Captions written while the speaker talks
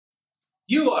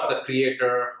You are the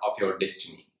creator of your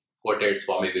destiny, quoted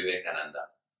Swami Vivekananda.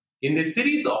 In this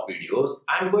series of videos,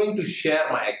 I'm going to share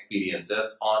my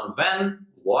experiences on when,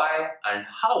 why, and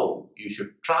how you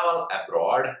should travel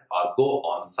abroad or go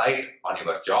on site on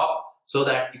your job so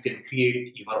that you can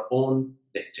create your own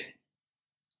destiny.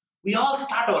 We all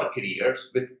start our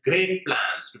careers with great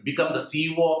plans to become the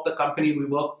CEO of the company we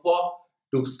work for,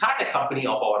 to start a company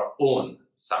of our own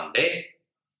someday,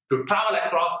 to travel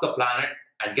across the planet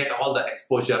and get all the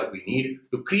exposure we need,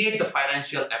 to create the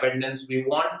financial abundance we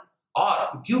want, or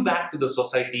to give back to the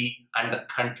society and the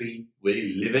country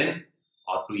we live in,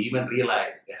 or to even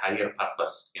realize a higher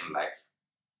purpose in life.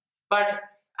 But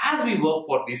as we work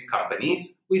for these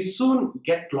companies, we soon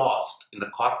get lost in the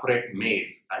corporate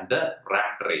maze and the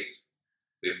rat race.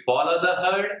 We follow the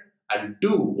herd and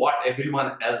do what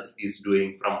everyone else is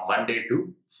doing from Monday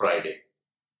to Friday.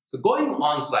 So going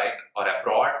on-site or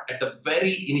abroad at the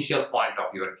very initial point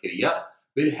of your career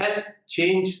will help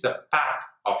change the path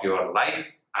of your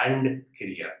life and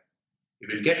career. You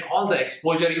will get all the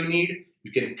exposure you need.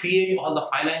 You can create all the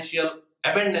financial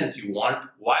abundance you want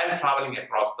while traveling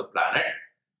across the planet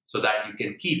so that you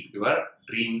can keep your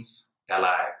dreams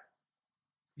alive.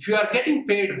 If you are getting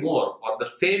paid more for the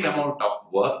same amount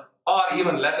of work or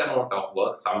even less amount of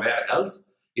work somewhere else,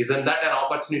 isn't that an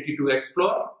opportunity to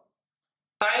explore?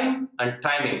 Time and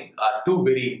timing are two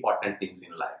very important things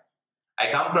in life.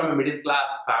 I come from a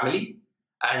middle-class family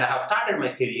and I have started my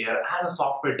career as a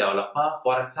software developer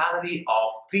for a salary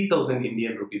of 3,000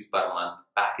 Indian rupees per month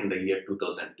back in the year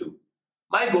 2002.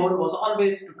 My goal was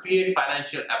always to create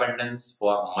financial abundance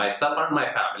for myself and my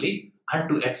family and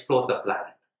to explore the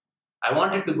planet. I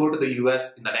wanted to go to the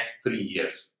US in the next 3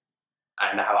 years.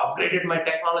 And I have upgraded my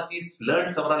technologies,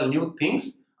 learned several new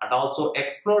things, and also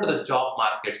explored the job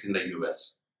markets in the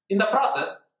US. In the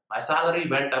process, my salary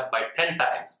went up by 10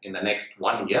 times in the next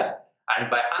 1 year and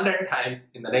by 100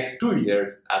 times in the next 2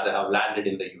 years as I have landed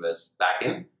in the US back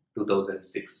in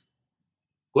 2006.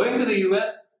 Going to the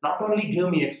US not only gave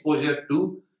me exposure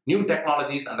to new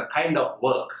technologies and the kind of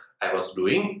work I was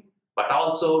doing, but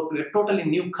also to a totally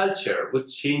new culture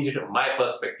which changed my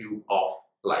perspective of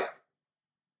life.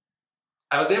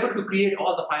 I was able to create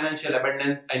all the financial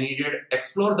abundance I needed,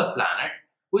 explore the planet,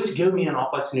 which gave me an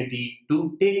opportunity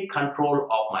to take control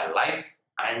of my life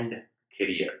and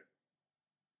career.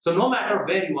 So no matter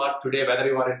where you are today, whether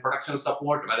you are in production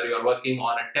support, whether you are working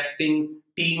on a testing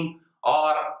team,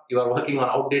 or you are working on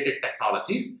outdated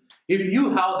technologies, if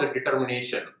you have the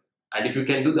determination and if you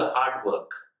can do the hard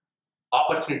work,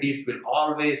 opportunities will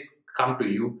always come to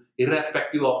you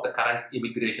irrespective of the current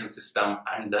immigration system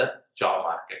and the job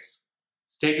markets.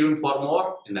 Stay tuned for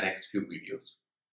more in the next few videos.